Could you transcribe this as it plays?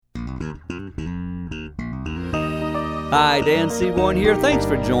Hi, Dan Seaborn here. Thanks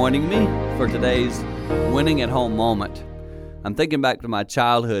for joining me for today's Winning at Home moment. I'm thinking back to my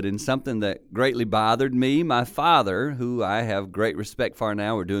childhood and something that greatly bothered me. My father, who I have great respect for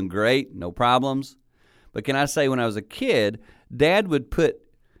now, we're doing great, no problems. But can I say, when I was a kid, Dad would put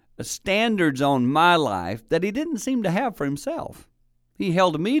standards on my life that he didn't seem to have for himself. He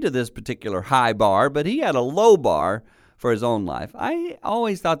held me to this particular high bar, but he had a low bar for his own life. I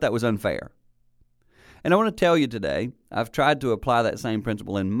always thought that was unfair. And I want to tell you today, I've tried to apply that same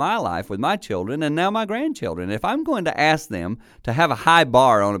principle in my life with my children and now my grandchildren. If I'm going to ask them to have a high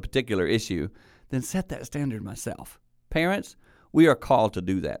bar on a particular issue, then set that standard myself. Parents, we are called to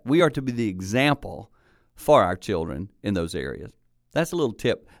do that. We are to be the example for our children in those areas. That's a little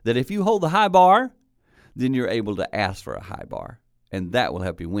tip, that if you hold the high bar, then you're able to ask for a high bar, and that will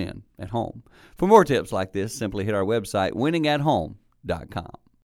help you win at home. For more tips like this, simply hit our website, winningathome.com.